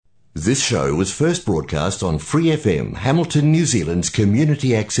This show was first broadcast on Free FM, Hamilton, New Zealand's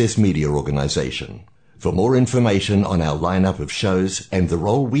community access media organisation. For more information on our lineup of shows and the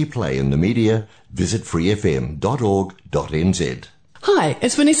role we play in the media, visit freefm.org.nz. Hi,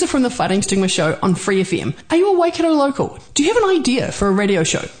 it's Vanessa from the Fighting Stigma Show on Free FM. Are you a Waikato local? Do you have an idea for a radio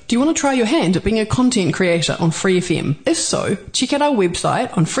show? Do you want to try your hand at being a content creator on Free FM? If so, check out our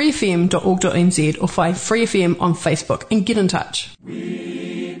website on freefm.org.nz or find Free FM on Facebook and get in touch.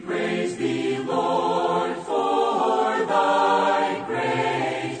 We praise thee, Lord, for thy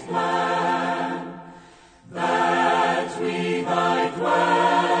great plan, that we thy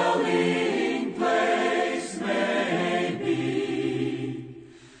dwelling place may be.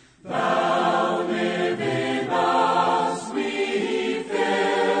 Thou live in us, we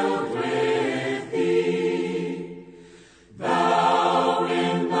filled with thee. Thou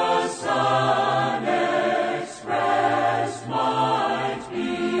in the Son expressed might be.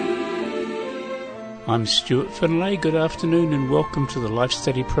 I'm Stuart Finlay. Good afternoon and welcome to the Life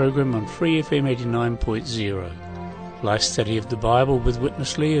Study program on Free FM 89.0. Life Study of the Bible with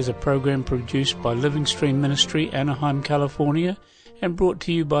Witness Lee is a program produced by Living Stream Ministry, Anaheim, California, and brought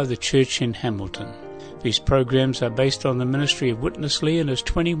to you by the Church in Hamilton. These programs are based on the ministry of Witness Lee and his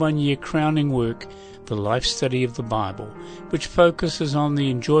 21-year crowning work, The Life Study of the Bible, which focuses on the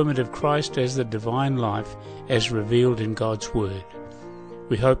enjoyment of Christ as the divine life as revealed in God's Word.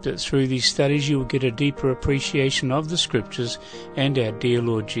 We hope that through these studies you will get a deeper appreciation of the Scriptures and our dear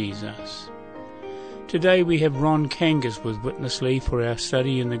Lord Jesus. Today we have Ron Kangas with Witness Lee for our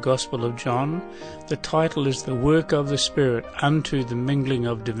study in the Gospel of John. The title is The Work of the Spirit unto the Mingling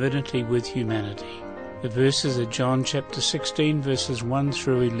of Divinity with Humanity. The verses are John chapter 16 verses 1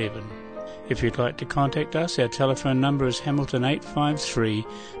 through 11. If you'd like to contact us, our telephone number is Hamilton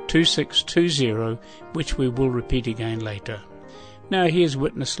 853-2620, which we will repeat again later. Now here's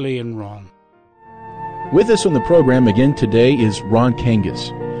Witness Lee and Ron. With us on the program again today is Ron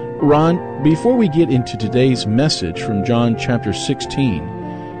Kangas. Ron, before we get into today's message from John chapter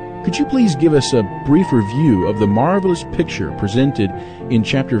 16, could you please give us a brief review of the marvelous picture presented in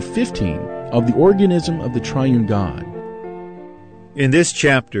chapter 15 of the organism of the triune God? In this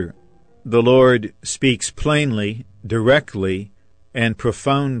chapter, the Lord speaks plainly, directly, and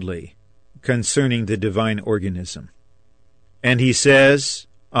profoundly concerning the divine organism. And he says,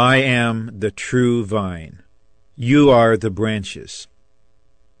 I am the true vine. You are the branches.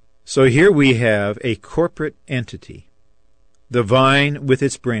 So here we have a corporate entity, the vine with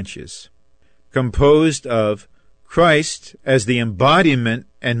its branches, composed of Christ as the embodiment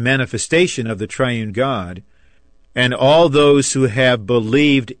and manifestation of the triune God, and all those who have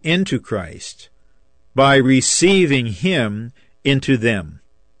believed into Christ by receiving Him into them.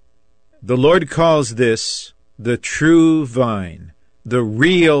 The Lord calls this the true vine, the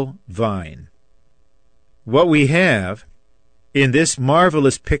real vine. What we have in this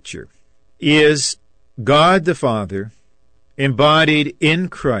marvelous picture is God the Father embodied in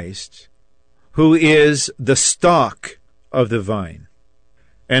Christ, who is the stalk of the vine.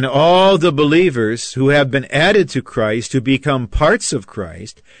 And all the believers who have been added to Christ, who become parts of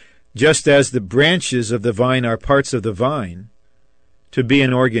Christ, just as the branches of the vine are parts of the vine, to be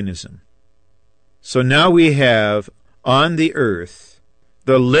an organism. So now we have on the earth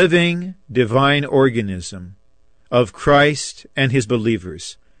the living divine organism of Christ and His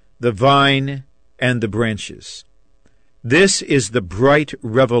believers, the vine and the branches. This is the bright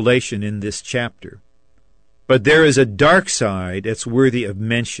revelation in this chapter. But there is a dark side that's worthy of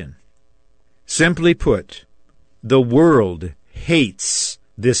mention. Simply put, the world hates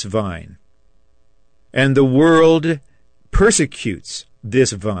this vine, and the world persecutes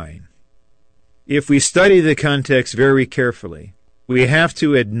this vine. If we study the context very carefully, we have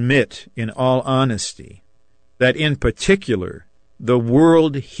to admit in all honesty that in particular, the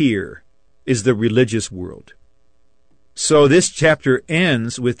world here is the religious world. So this chapter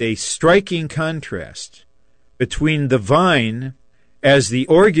ends with a striking contrast between the vine as the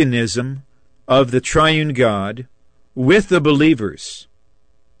organism of the triune God with the believers,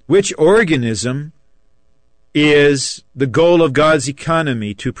 which organism is the goal of God's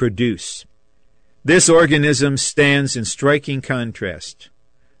economy to produce. This organism stands in striking contrast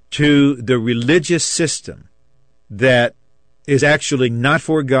to the religious system that is actually not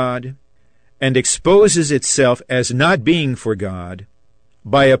for God and exposes itself as not being for God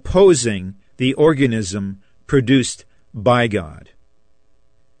by opposing the organism produced by God.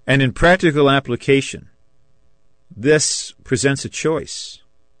 And in practical application, this presents a choice,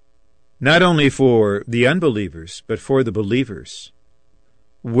 not only for the unbelievers, but for the believers.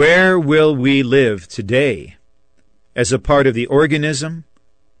 Where will we live today? As a part of the organism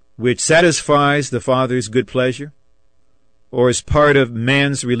which satisfies the Father's good pleasure, or is part of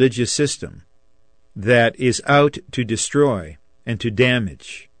man's religious system that is out to destroy and to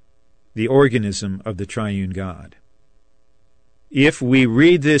damage the organism of the triune God. If we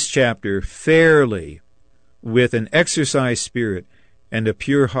read this chapter fairly, with an exercised spirit and a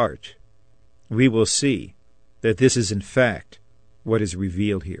pure heart, we will see that this is in fact what is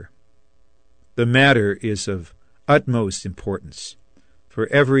revealed here. The matter is of utmost importance for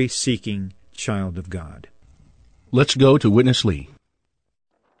every seeking child of God. Let's go to Witness Lee.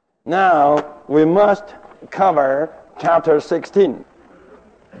 Now we must cover chapter 16.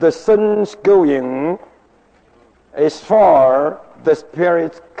 The Son's going is for the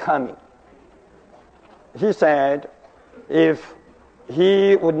Spirit's coming. He said, if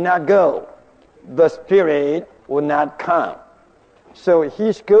he would not go, the Spirit would not come. So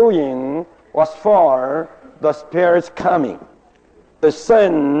his going was for the Spirit's coming. The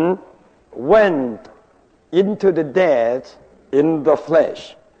Son went into the death in the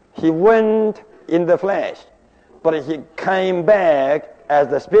flesh. He went in the flesh, but he came back as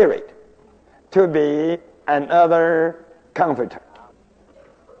the Spirit to be another comforter.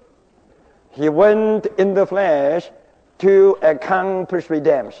 He went in the flesh to accomplish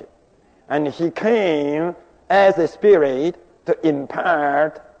redemption, and he came as a Spirit to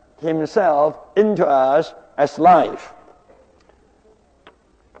impart himself into us as life.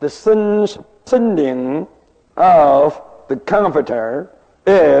 The Son's sending of the Comforter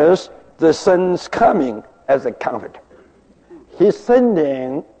is the Son's coming as a Comforter. His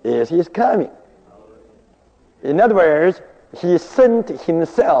sending is his coming. In other words, he sent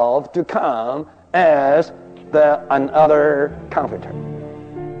himself to come as another Comforter.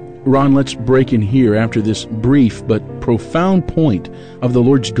 Ron, let's break in here after this brief but profound point of the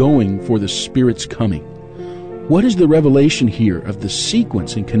Lord's going for the Spirit's coming. What is the revelation here of the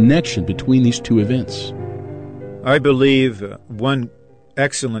sequence and connection between these two events? I believe one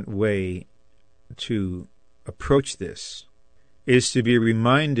excellent way to approach this is to be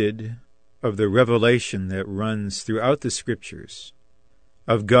reminded of the revelation that runs throughout the Scriptures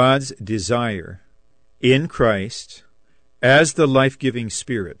of God's desire in Christ as the life-giving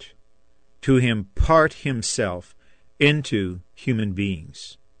Spirit to impart himself into human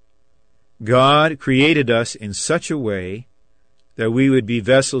beings. God created us in such a way that we would be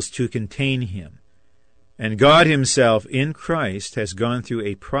vessels to contain him. And God himself in Christ has gone through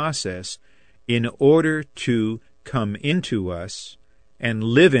a process in order to come into us and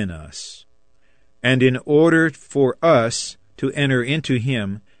live in us, and in order for us to enter into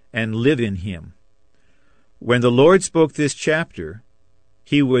him and live in him. When the Lord spoke this chapter,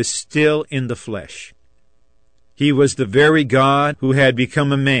 he was still in the flesh. He was the very God who had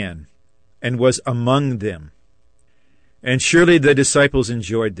become a man and was among them. And surely the disciples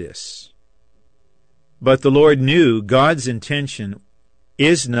enjoyed this. But the Lord knew God's intention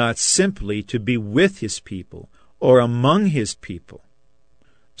is not simply to be with his people or among his people.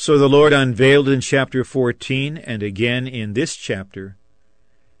 So the Lord unveiled in chapter 14 and again in this chapter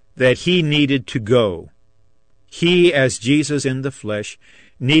that he needed to go. He, as Jesus in the flesh,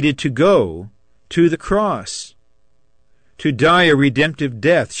 needed to go to the cross, to die a redemptive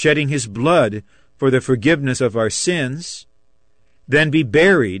death, shedding his blood for the forgiveness of our sins, then be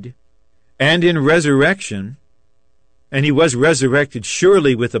buried, and in resurrection, and he was resurrected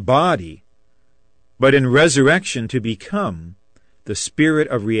surely with a body, but in resurrection to become the Spirit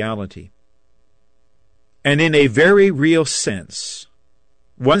of reality. And in a very real sense,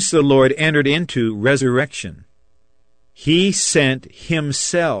 once the Lord entered into resurrection, he sent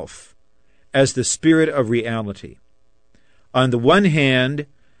himself as the Spirit of reality. On the one hand,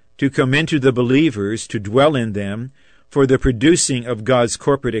 to come into the believers, to dwell in them, for the producing of God's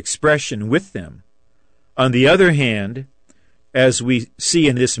corporate expression with them. On the other hand, as we see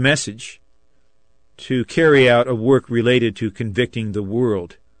in this message, to carry out a work related to convicting the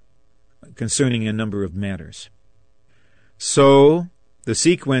world concerning a number of matters. So, the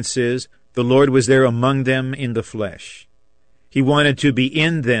sequence is, the Lord was there among them in the flesh. He wanted to be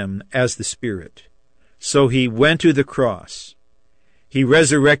in them as the Spirit. So he went to the cross. He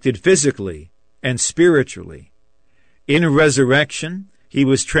resurrected physically and spiritually. In resurrection, he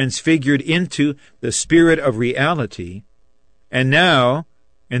was transfigured into the Spirit of reality. And now,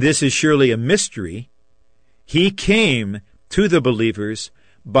 and this is surely a mystery, he came to the believers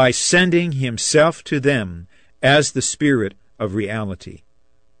by sending himself to them as the Spirit of reality.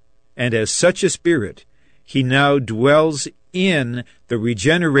 And as such a Spirit, he now dwells in the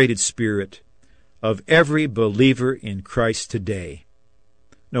regenerated spirit of every believer in Christ today.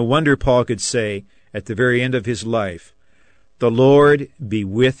 No wonder Paul could say at the very end of his life, The Lord be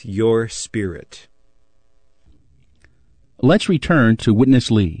with your spirit. Let's return to Witness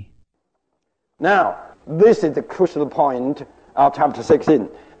Lee. Now, this is the crucial point of chapter 16,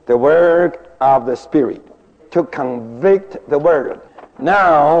 the work of the Spirit, to convict the world.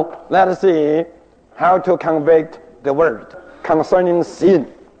 Now, let us see how to convict the world concerning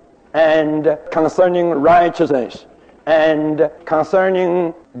sin, and concerning righteousness, and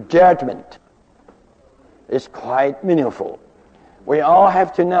concerning judgment. It's quite meaningful. We all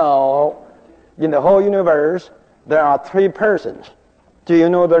have to know, in the whole universe, there are 3 persons. Do you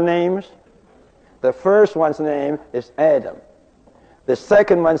know their names? The first one's name is Adam. The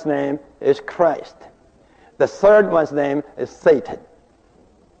second one's name is Christ. The third one's name is Satan.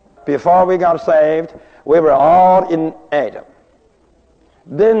 Before we got saved, we were all in Adam.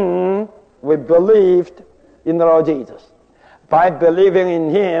 Then we believed in the Lord Jesus. By believing in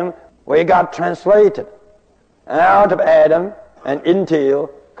Him, we got translated out of Adam and into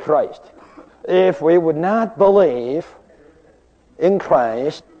Christ. If we would not believe in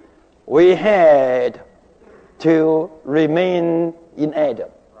Christ, we had to remain in Adam.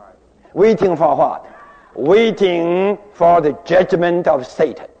 Waiting for what? Waiting for the judgment of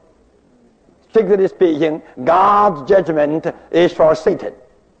Satan. Strictly speaking, God's judgment is for Satan.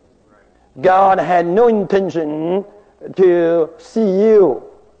 God had no intention to see you,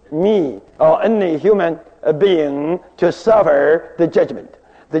 me, or any human being to suffer the judgment.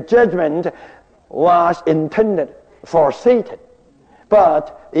 The judgment was intended for Satan.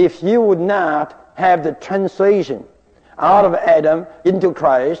 But if you would not have the translation out of Adam into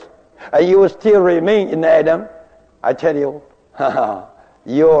Christ, and you will still remain in Adam, I tell you,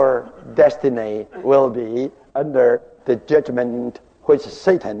 your destiny will be under the judgment which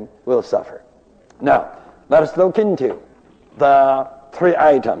Satan will suffer. Now, let us look into the 3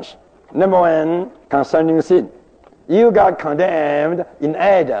 items. Number 1, concerning sin. You got condemned in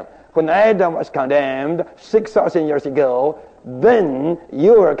Adam. When Adam was condemned 6,000 years ago, then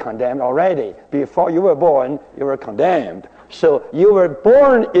you were condemned already. Before you were born, you were condemned. So you were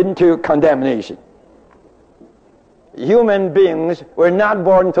born into condemnation. Human beings were not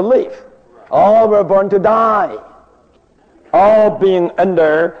born to live. All were born to die. All being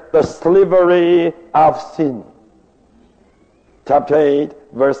under the slavery of sin. Chapter 8,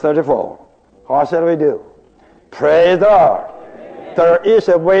 verse 34. What shall we do? Praise the Lord. There is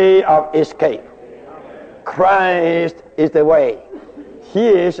a way of escape. Christ is the way. He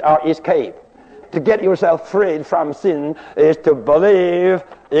is our escape. To get yourself freed from sin is to believe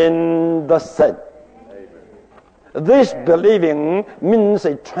in the Son. This believing means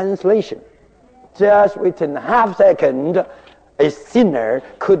a translation. Just within half second, a sinner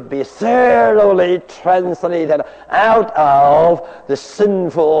could be thoroughly translated out of the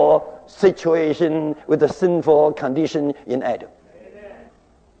sinful situation with the sinful condition in Adam.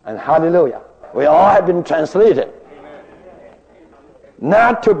 And hallelujah, we all have been translated.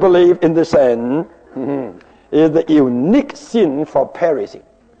 Not to believe in the Son is the unique sin for perishing.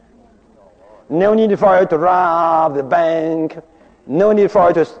 No need for you to rob the bank. No need for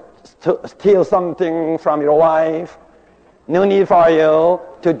you to steal something from your wife. No need for you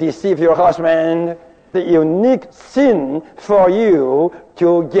to deceive your husband. The unique sin for you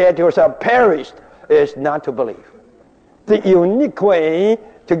to get yourself perished is not to believe. The unique way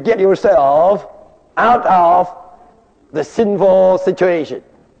to get yourself out of the sinful situation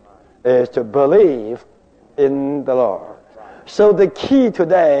is to believe in the Lord. So the key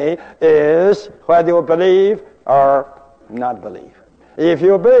today is whether you believe or not believe. If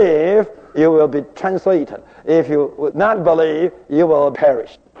you believe, you will be translated. If you would not believe, you will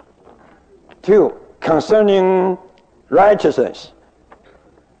perish. 2, concerning righteousness.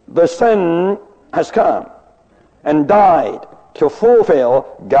 The Son has come and died to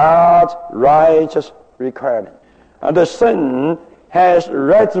fulfill God's righteous requirement. And the Son has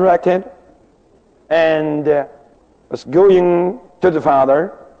resurrected and was going to the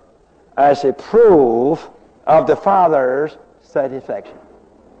Father as a proof of the Father's satisfaction.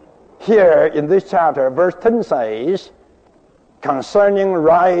 Here in this chapter, verse 10 says, concerning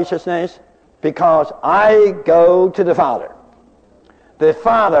righteousness, because I go to the Father. The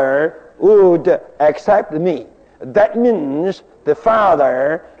Father would accept me. That means the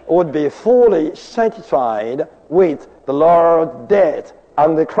Father would be fully satisfied with the Lord's death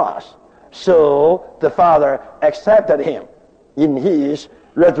on the cross. So the Father accepted him in his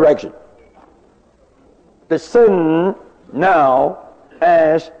resurrection. The Son now,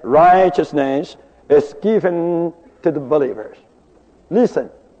 as righteousness, is given to the believers. Listen,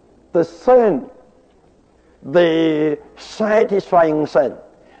 the Son, the satisfying Son,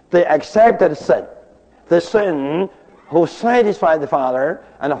 the accepted Son, the Son who satisfies the Father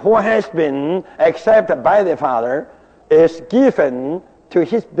and who has been accepted by the Father is given to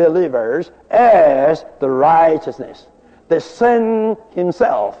his believers as the righteousness. The Son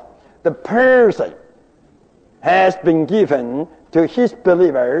himself, the person, has been given to his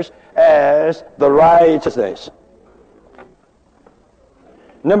believers as the righteousness.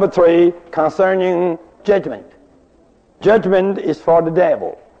 Number 3, concerning judgment. Judgment is for the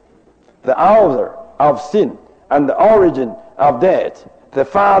devil, the author of sin and the origin of death, the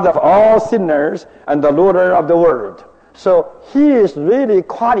father of all sinners and the ruler of the world. So he is really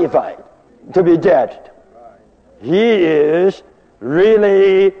qualified to be judged. He is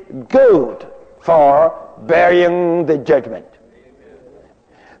really good for bearing the judgment.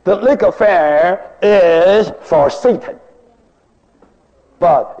 The lake of fire is for Satan.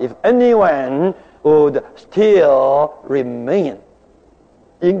 But if anyone would still remain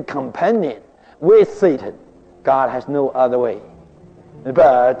in companion with Satan, God has no other way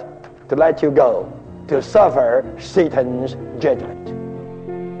but to let you go, to suffer Satan's judgment.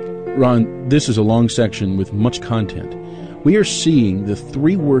 Ron, this is a long section with much content. We are seeing the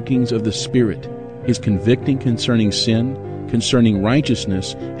three workings of the Spirit: His convicting concerning sin, concerning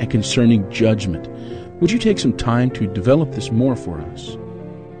righteousness, and concerning judgment. Would you take some time to develop this more for us?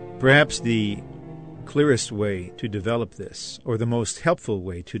 Perhaps the clearest way to develop this, or the most helpful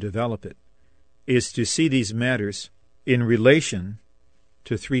way to develop it, is to see these matters in relation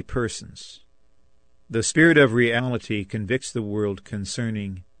to three persons. The Spirit of reality convicts the world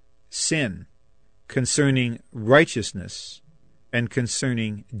concerning sin, concerning righteousness, and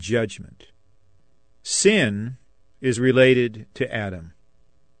concerning judgment. Sin is related to Adam.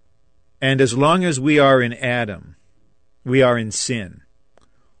 And as long as we are in Adam, we are in sin.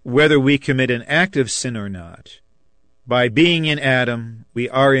 Whether we commit an act of sin or not, by being in Adam, we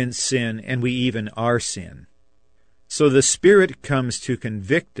are in sin, and we even are sin. So the Spirit comes to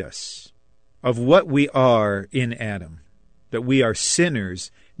convict us of what we are in Adam, that we are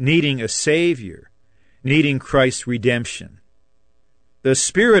sinners needing a Savior, needing Christ's redemption. The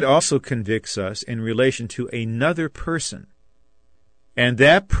Spirit also convicts us in relation to another person, and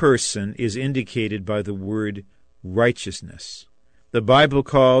that person is indicated by the word righteousness. The Bible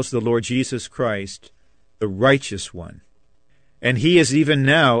calls the Lord Jesus Christ the righteous one, and He is even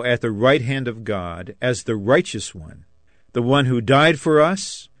now at the right hand of God as the righteous one, the one who died for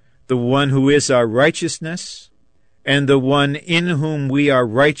us, the one who is our righteousness, and the one in whom we are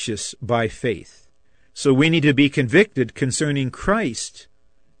righteous by faith. So we need to be convicted concerning Christ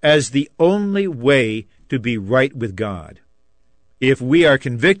as the only way to be right with God. If we are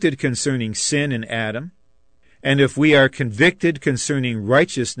convicted concerning sin in Adam, and if we are convicted concerning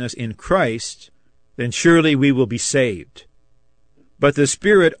righteousness in Christ, then surely we will be saved. But the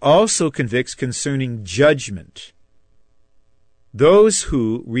Spirit also convicts concerning judgment. Those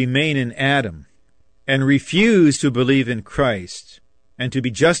who remain in Adam and refuse to believe in Christ and to be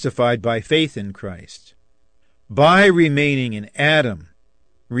justified by faith in Christ, by remaining in Adam,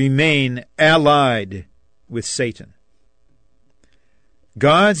 remain allied with Satan.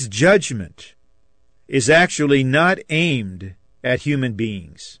 God's judgment is actually not aimed at human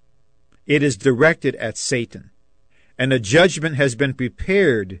beings. It is directed at Satan, and a judgment has been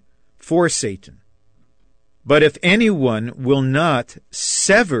prepared for Satan. But if anyone will not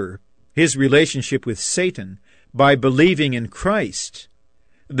sever his relationship with Satan by believing in Christ,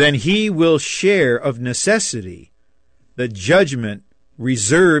 then he will share of necessity the judgment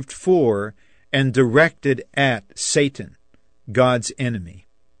reserved for and directed at Satan, God's enemy.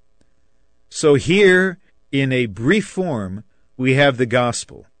 So here, in a brief form, we have the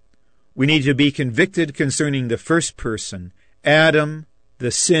gospel. We need to be convicted concerning the first person, Adam,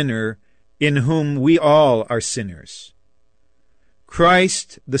 the sinner, in whom we all are sinners.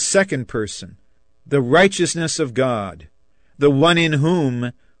 Christ, the second person, the righteousness of God, the one in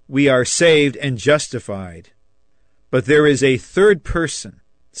whom we are saved and justified. But there is a third person,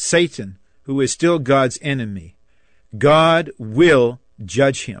 Satan, who is still God's enemy. God will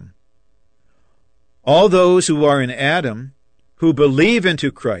judge him. All those who are in Adam, who believe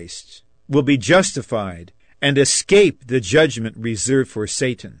into Christ, will be justified and escape the judgment reserved for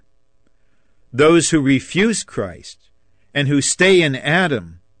Satan. Those who refuse Christ and who stay in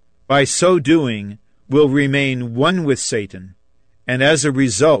Adam, by so doing, will remain one with Satan, and as a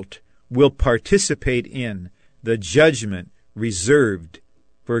result will participate in the judgment reserved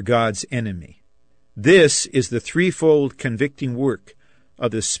for God's enemy. This is the threefold convicting work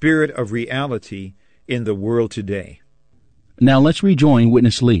of the Spirit of reality in the world today. Now let's rejoin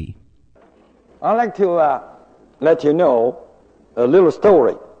Witness Lee. I'd like to let you know a little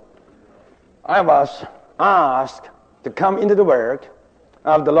story. I was asked to come into the work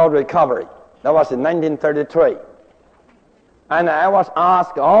of the Lord Recovery. That was in 1933. And I was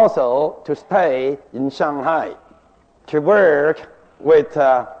asked also to stay in Shanghai to work with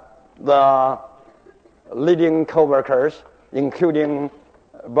the leading co-workers, including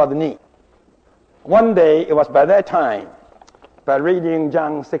Brother Nee. One day, it was by that time, by reading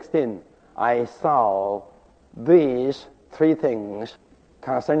John 16, I saw these three things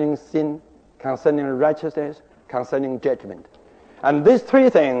concerning sin, concerning righteousness, concerning judgment. And these three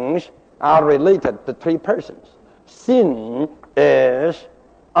things are related to three persons. Sin is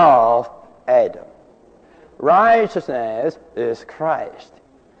of Adam. Righteousness is Christ.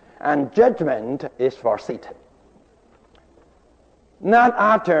 And judgment is for Satan. Not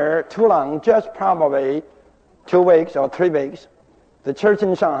after too long, just probably 2 weeks or 3 weeks, the church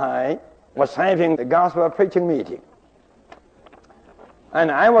in Shanghai was having the gospel preaching meeting. And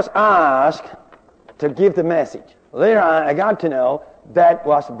I was asked to give the message. Later on, I got to know that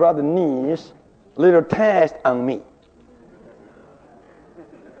was Brother Nee's little test on me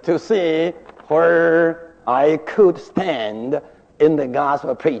to see where I could stand in the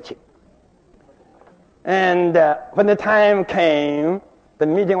gospel preaching. And when the time came, the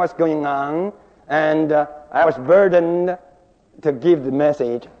meeting was going on, and I was burdened to give the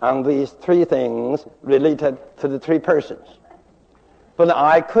message on these three things related to the three persons. But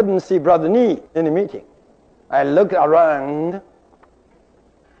I couldn't see Brother Nee in the meeting. I looked around.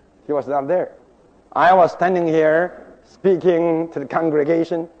 He was not there. I was standing here speaking to the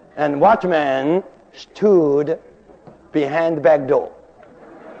congregation, and watchman stood behind the back door,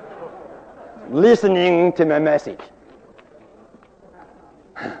 listening to my message.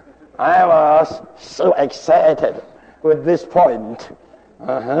 I was so excited with this point.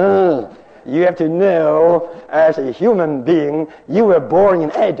 You have to know, as a human being, you were born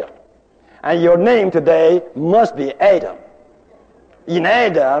in Adam. And your name today must be Adam. In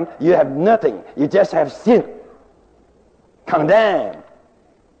Adam, you have nothing. You just have sin. Condemned.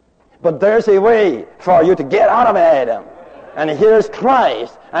 But there's a way for you to get out of Adam. And here's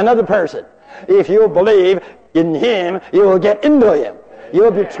Christ, another person. If you believe in him, you will get into him. You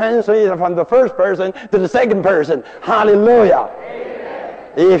will be translated from the first person to the second person. Hallelujah. Amen.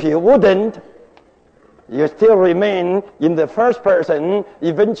 If you wouldn't, you still remain in the first person.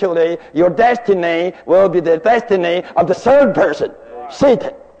 Eventually, your destiny will be the destiny of the third person,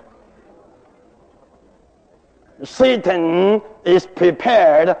 Satan. Satan is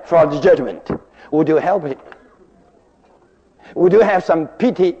prepared for the judgment. Would you help him? Would you have some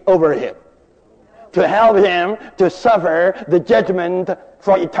pity over him to help him to suffer the judgment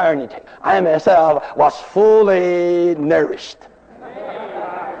for eternity? I myself was fully nourished.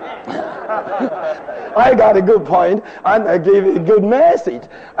 I got a good point, and I gave a good message.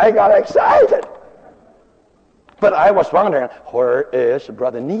 I got excited. But I was wondering, where is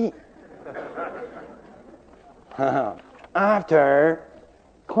Brother Nee? After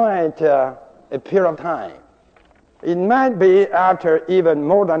quite a period of time, it might be after even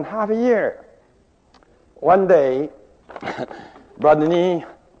more than half a year, one day, Brother Nee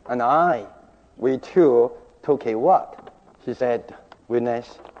and I, we too took a walk. He said,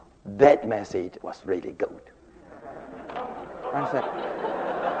 "Witness, that message was really good."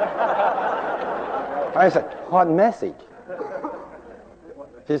 I said, "What message?"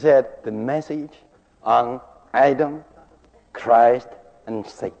 He said, "The message on Adam, Christ, and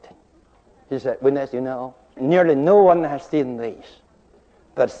Satan." He said, "Witness, you know, nearly no one has seen this.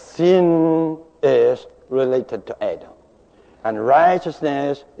 That sin is related to Adam, and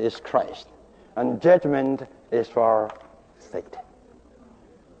righteousness is Christ, and judgment is for Satan."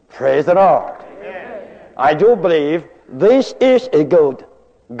 Praise the Lord. Amen. I do believe this is a good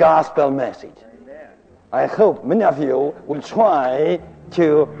gospel message. Amen. I hope many of you will try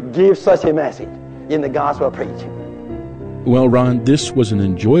to give such a message in the gospel preaching. Well, Ron, this was an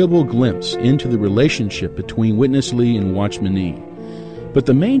enjoyable glimpse into the relationship between Witness Lee and Watchman Nee. But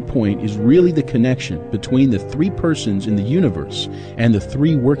the main point is really the connection between the three persons in the universe and the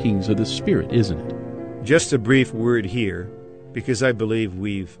three workings of the Spirit, isn't it? Just a brief word here, because I believe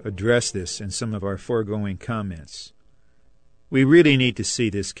we've addressed this in some of our foregoing comments. We really need to see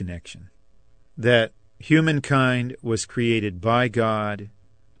this connection, that humankind was created by God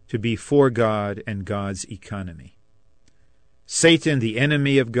to be for God and God's economy. Satan, the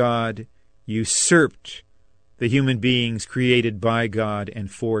enemy of God, usurped the human beings created by God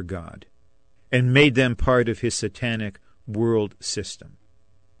and for God, and made them part of his satanic world system.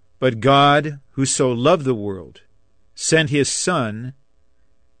 But God, who so loved the world, sent his Son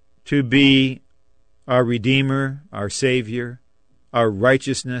to be our Redeemer, our Savior, our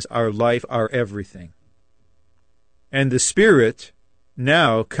righteousness, our life, our everything. and the Spirit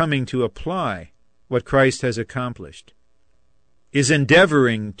now coming to apply what Christ has accomplished, is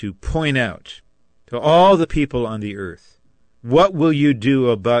endeavoring to point out to all the people on the earth, what will you do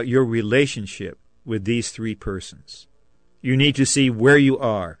about your relationship with these three persons? You need to see where you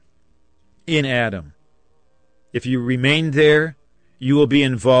are in Adam. If you remain there, you will be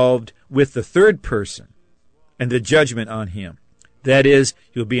involved with the third person and the judgment on him. That is,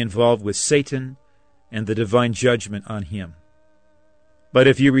 you'll be involved with Satan and the divine judgment on him. But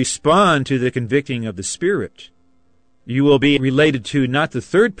if you respond to the convicting of the Spirit, you will be related to not the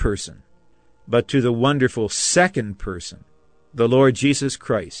third person, but to the wonderful second person, the Lord Jesus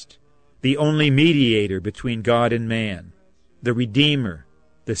Christ, the only mediator between God and man, the Redeemer,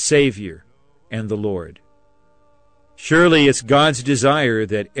 the Savior, and the Lord. Surely it's God's desire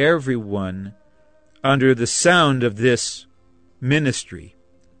that everyone under the sound of this ministry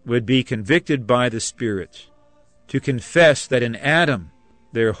would be convicted by the Spirit to confess that in Adam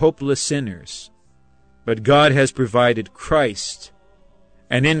they're hopeless sinners, but God has provided Christ,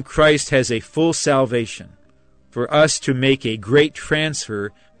 and in Christ has a full salvation for us to make a great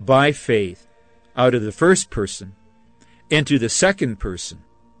transfer by faith out of the first person into the second person,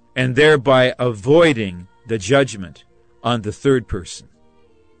 and thereby avoiding the judgment on the third person.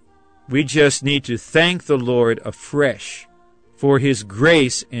 We just need to thank the Lord afresh for His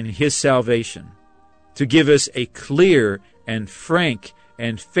grace and His salvation, to give us a clear and frank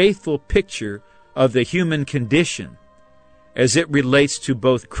and faithful picture of the human condition as it relates to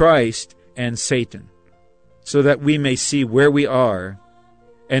both Christ and Satan, so that we may see where we are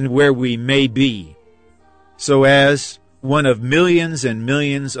and where we may be. So as one of millions and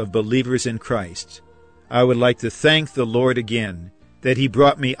millions of believers in Christ, I would like to thank the Lord again that He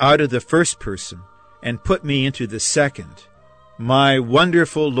brought me out of the first person and put me into the second, my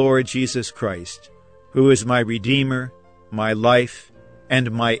wonderful Lord Jesus Christ, who is my Redeemer, my life,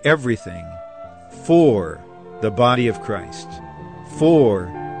 and my everything, for the body of Christ, for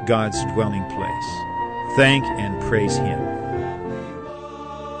God's dwelling place. Thank and praise Him.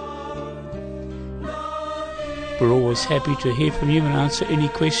 We're always happy to hear from you and answer any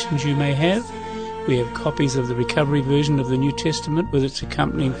questions you may have. We have copies of the recovery version of the New Testament with its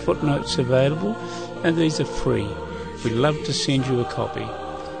accompanying footnotes available, and these are free. We'd love to send you a copy.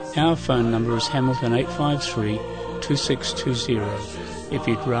 Our phone number is Hamilton 853 2620. If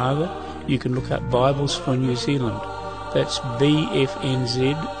you'd rather, you can look up Bibles for New Zealand. That's bfnz.org.nz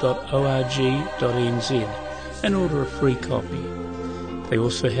and order a free copy. They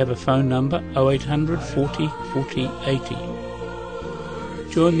also have a phone number 0800 40 40 80.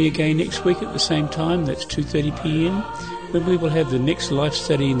 Join me again next week at the same time, that's 2:30 p.m, when we will have the next life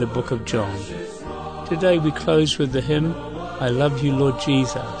study in the book of John. Today we close with the hymn, I Love You, Lord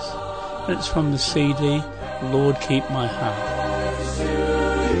Jesus, and it's from the CD, Lord Keep My Heart.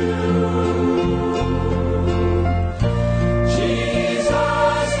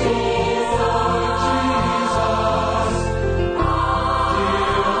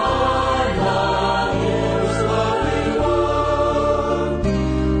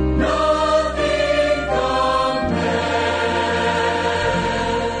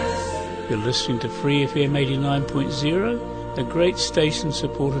 Listening to Free FM 89.0, a great station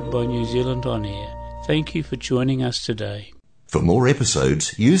supported by New Zealand On Air. Thank you for joining us today. For more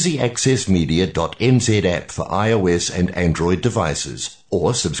episodes, use the accessmedia.nz app for iOS and Android devices,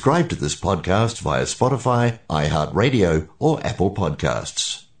 or subscribe to this podcast via Spotify, iHeartRadio, or Apple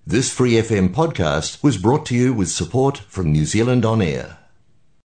Podcasts. This Free FM podcast was brought to you with support from New Zealand On Air.